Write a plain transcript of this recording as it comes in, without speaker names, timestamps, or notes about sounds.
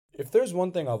If there's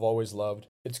one thing I've always loved,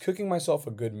 it's cooking myself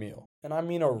a good meal. And I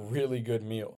mean a really good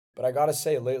meal. But I gotta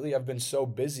say, lately I've been so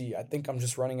busy, I think I'm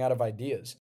just running out of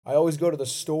ideas. I always go to the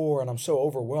store and I'm so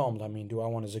overwhelmed. I mean, do I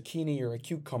want a zucchini or a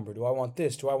cucumber? Do I want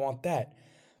this? Do I want that?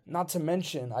 Not to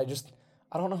mention, I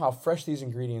don't know how fresh these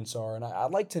ingredients are, and I'd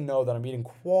like to know that I'm eating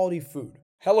quality food.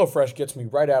 HelloFresh gets me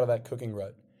right out of that cooking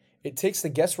rut. It takes the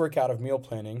guesswork out of meal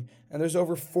planning, and there's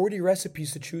over 40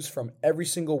 recipes to choose from every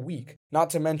single week.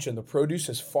 Not to mention, the produce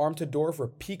is farm to door for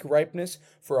peak ripeness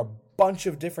for a bunch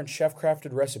of different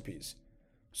chef-crafted recipes.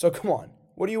 So come on,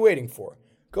 what are you waiting for?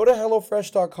 Go to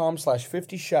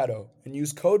HelloFresh.com/50shadow and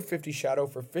use code 50shadow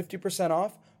for 50%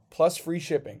 off plus free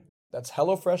shipping. That's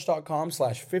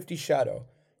HelloFresh.com/50shadow.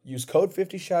 Use code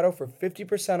 50shadow for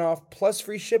 50% off plus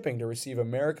free shipping to receive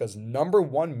America's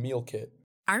 #1 meal kit.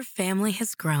 Our family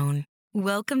has grown.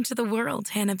 Welcome to the world,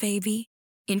 Hannah baby.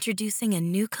 Introducing a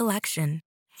new collection,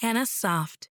 Hannah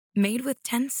Soft, made with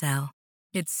Tencel.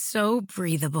 It's so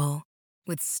breathable,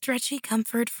 with stretchy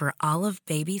comfort for all of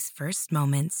baby's first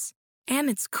moments. And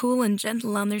it's cool and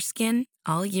gentle on their skin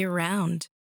all year round.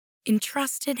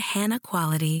 Entrusted Hannah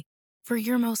quality for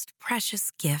your most precious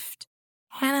gift.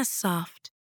 Hannah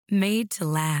Soft, made to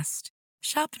last.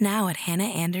 Shop now at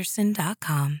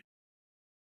hannahanderson.com.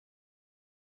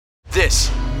 This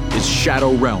is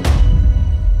Shadow Realm.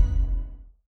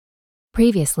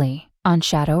 Previously on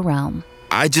Shadow Realm.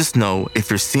 I just know if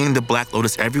you're seeing the Black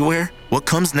Lotus everywhere, what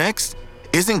comes next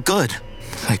isn't good.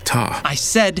 Like Ta. I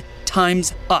said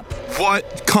time's up.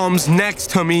 What comes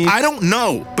next, Tamid? I don't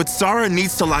know, but Sarah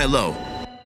needs to lie low.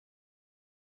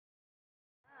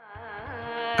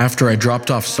 After I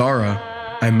dropped off Sarah,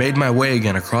 I made my way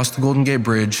again across the Golden Gate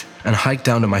Bridge and hiked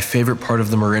down to my favorite part of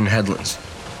the Marin Headlands,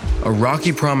 a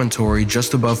rocky promontory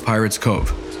just above Pirates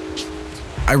Cove.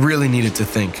 I really needed to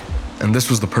think, and this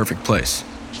was the perfect place.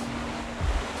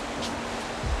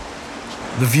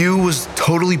 The view was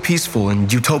totally peaceful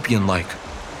and utopian-like.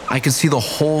 I could see the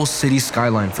whole city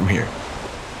skyline from here.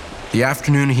 The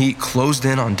afternoon heat closed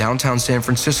in on downtown San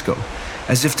Francisco,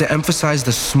 as if to emphasize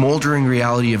the smoldering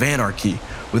reality of anarchy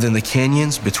within the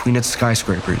canyons between its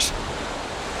skyscrapers.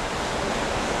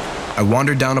 I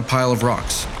wandered down a pile of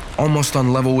rocks, almost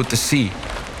on level with the sea,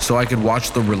 so I could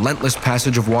watch the relentless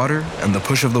passage of water and the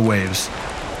push of the waves.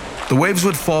 The waves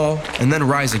would fall and then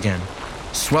rise again,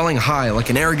 swelling high like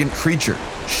an arrogant creature,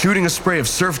 shooting a spray of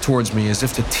surf towards me as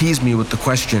if to tease me with the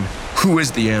question, who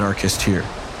is the anarchist here?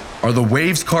 Are the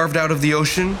waves carved out of the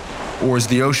ocean, or is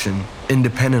the ocean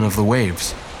independent of the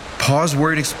waves? Pa's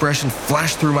worried expression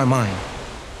flashed through my mind.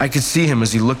 I could see him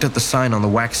as he looked at the sign on the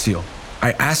wax seal.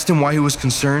 I asked him why he was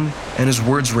concerned, and his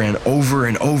words ran over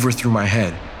and over through my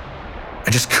head.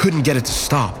 I just couldn't get it to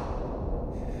stop.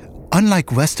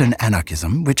 Unlike Western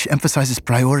anarchism, which emphasizes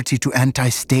priority to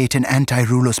anti-state and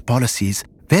anti-rulers policies,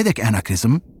 Vedic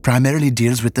anarchism primarily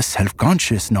deals with the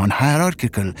self-conscious,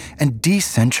 non-hierarchical, and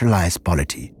decentralized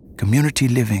polity, community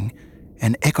living,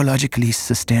 and ecologically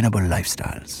sustainable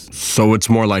lifestyles. So it's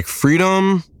more like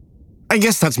freedom? I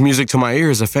guess that's music to my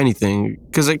ears, if anything,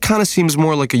 because it kind of seems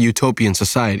more like a utopian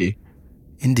society.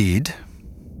 Indeed.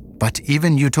 But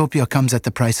even utopia comes at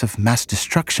the price of mass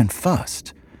destruction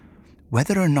first.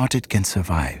 Whether or not it can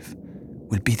survive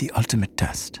will be the ultimate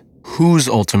test. Whose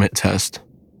ultimate test?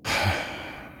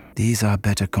 These are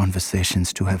better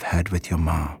conversations to have had with your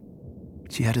ma.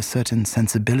 She had a certain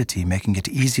sensibility, making it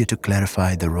easier to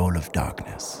clarify the role of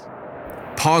darkness.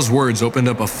 Pa's words opened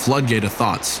up a floodgate of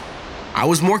thoughts. I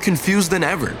was more confused than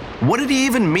ever. What did he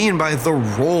even mean by the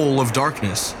role of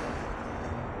darkness?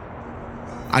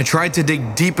 I tried to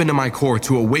dig deep into my core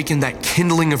to awaken that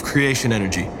kindling of creation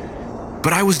energy,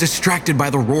 but I was distracted by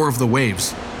the roar of the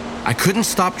waves. I couldn't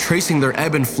stop tracing their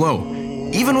ebb and flow,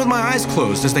 even with my eyes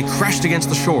closed as they crashed against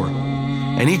the shore.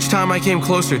 And each time I came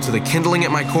closer to the kindling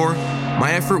at my core,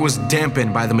 my effort was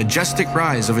dampened by the majestic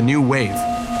rise of a new wave.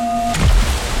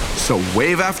 So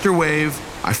wave after wave,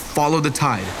 I followed the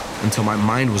tide until my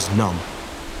mind was numb.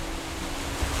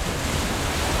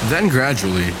 Then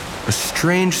gradually, a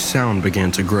strange sound began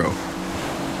to grow.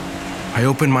 I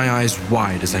opened my eyes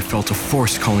wide as I felt a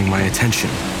force calling my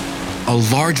attention. A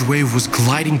large wave was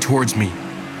gliding towards me,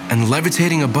 and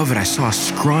levitating above it I saw a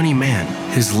scrawny man,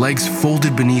 his legs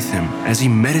folded beneath him as he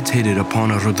meditated upon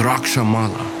a Rudraksha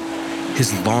mala,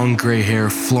 his long gray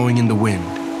hair flowing in the wind,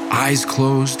 eyes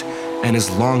closed, and his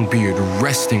long beard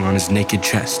resting on his naked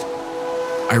chest.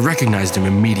 I recognized him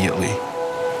immediately.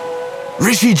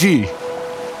 Rishi-ji!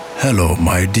 Hello,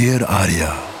 my dear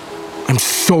Arya. I'm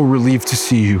so relieved to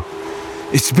see you.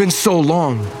 It's been so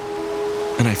long,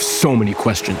 and I have so many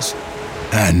questions.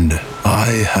 And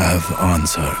I have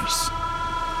answers.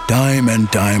 Time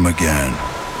and time again,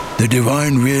 The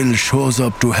divine will shows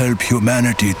up to help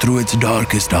humanity through its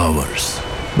darkest hours.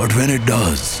 But when it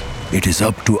does, it is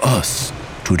up to us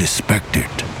to respect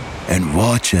it and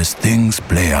watch as things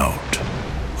play out.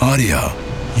 Arya,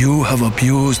 you have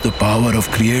abused the power of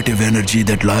creative energy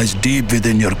that lies deep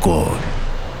within your core.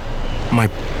 My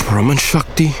Brahman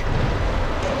Shakti?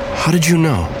 How did you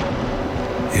know?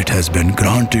 It has been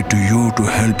granted to you to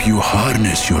help you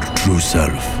harness your true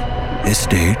self, a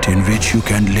state in which you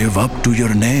can live up to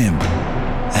your name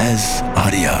as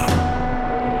Arya,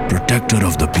 protector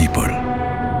of the people.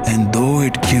 And though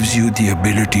it gives you the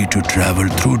ability to travel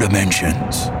through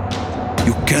dimensions,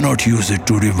 you cannot use it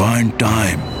to rewind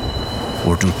time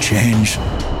or to change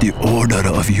the order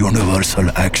of universal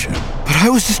action. But I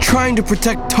was just trying to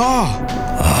protect Ta.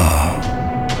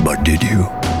 But did you?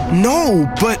 No,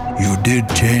 but... You did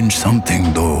change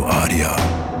something though, Arya.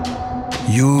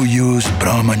 You used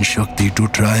Brahman Shakti to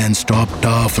try and stop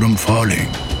Ta from falling.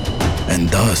 And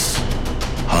thus,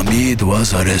 Hamid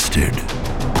was arrested.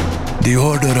 The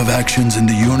order of actions in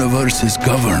the universe is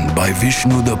governed by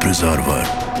Vishnu the Preserver.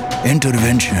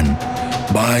 Intervention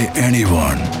by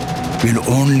anyone will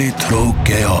only throw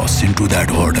chaos into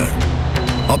that order,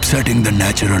 upsetting the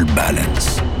natural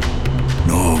balance.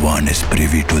 No one is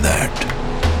privy to that.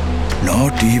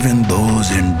 Not even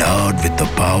those endowed with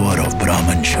the power of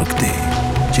Brahman Shakti.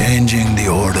 Changing the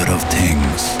order of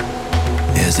things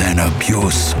is an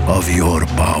abuse of your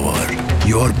power.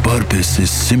 Your purpose is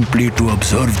simply to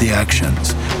observe the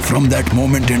actions from that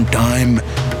moment in time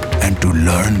and to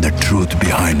learn the truth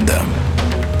behind them.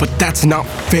 But that's not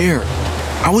fair.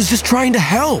 I was just trying to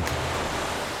help.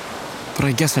 But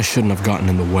I guess I shouldn't have gotten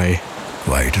in the way.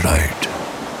 Quite right.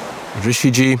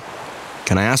 Rishiji,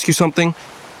 can I ask you something?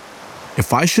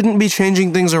 If I shouldn't be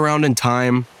changing things around in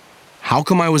time, how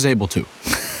come I was able to?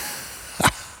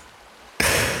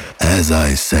 As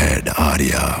I said,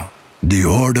 Arya, the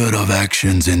order of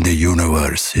actions in the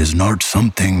universe is not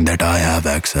something that I have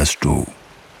access to,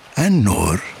 and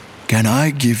nor can I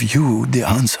give you the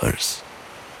answers.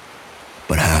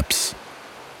 Perhaps,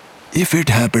 if it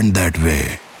happened that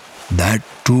way, that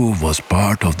too was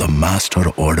part of the master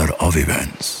order of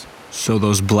events. So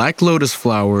those black lotus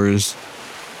flowers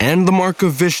and the mark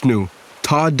of Vishnu,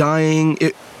 Ta dying,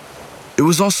 it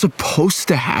was all supposed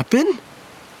to happen?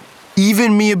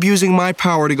 Even me abusing my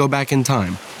power to go back in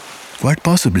time? Quite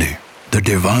possibly. The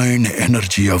divine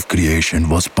energy of creation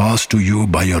was passed to you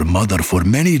by your mother for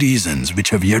many reasons which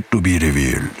have yet to be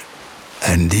revealed.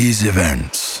 And these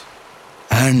events,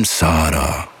 and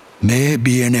Sara, may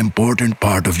be an important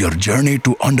part of your journey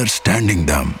to understanding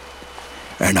them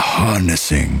and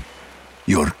harnessing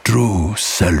your true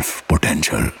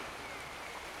self-potential.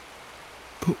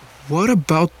 But what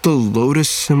about the lotus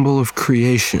symbol of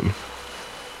creation?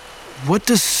 What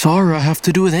does Sara have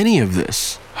to do with any of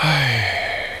this?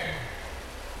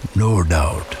 No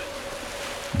doubt.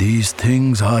 These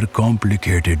things are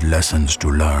complicated lessons to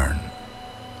learn.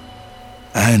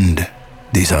 And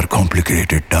these are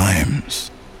complicated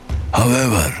times.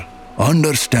 However,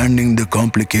 understanding the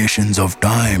complications of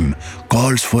time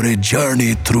calls for a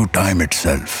journey through time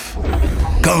itself.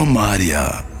 Come,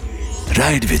 Arya,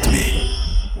 ride with me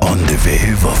on the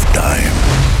wave of time.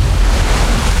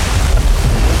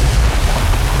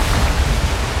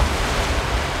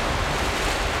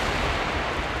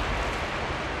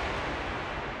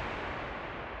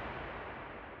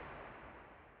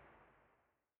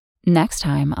 Next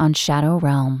time on Shadow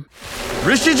Realm.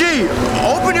 Rishiji,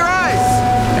 open your eyes!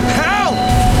 Help!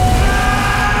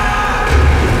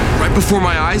 Right before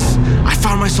my eyes, I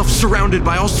found myself surrounded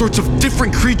by all sorts of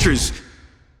different creatures.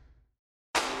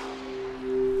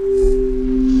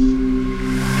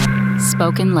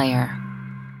 Spoken Layer.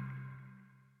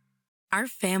 Our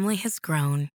family has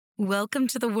grown. Welcome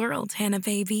to the world, Hannah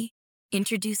baby.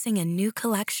 Introducing a new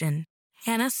collection,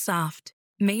 Hannah Soft,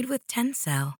 made with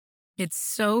Tencel. It's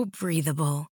so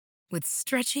breathable, with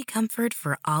stretchy comfort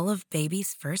for all of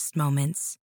baby's first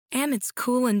moments. And it's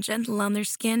cool and gentle on their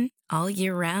skin all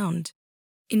year round.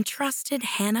 Entrusted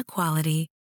Hannah quality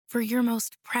for your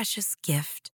most precious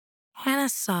gift. Hannah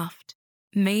Soft,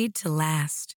 made to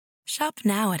last. Shop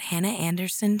now at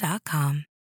hannahanderson.com.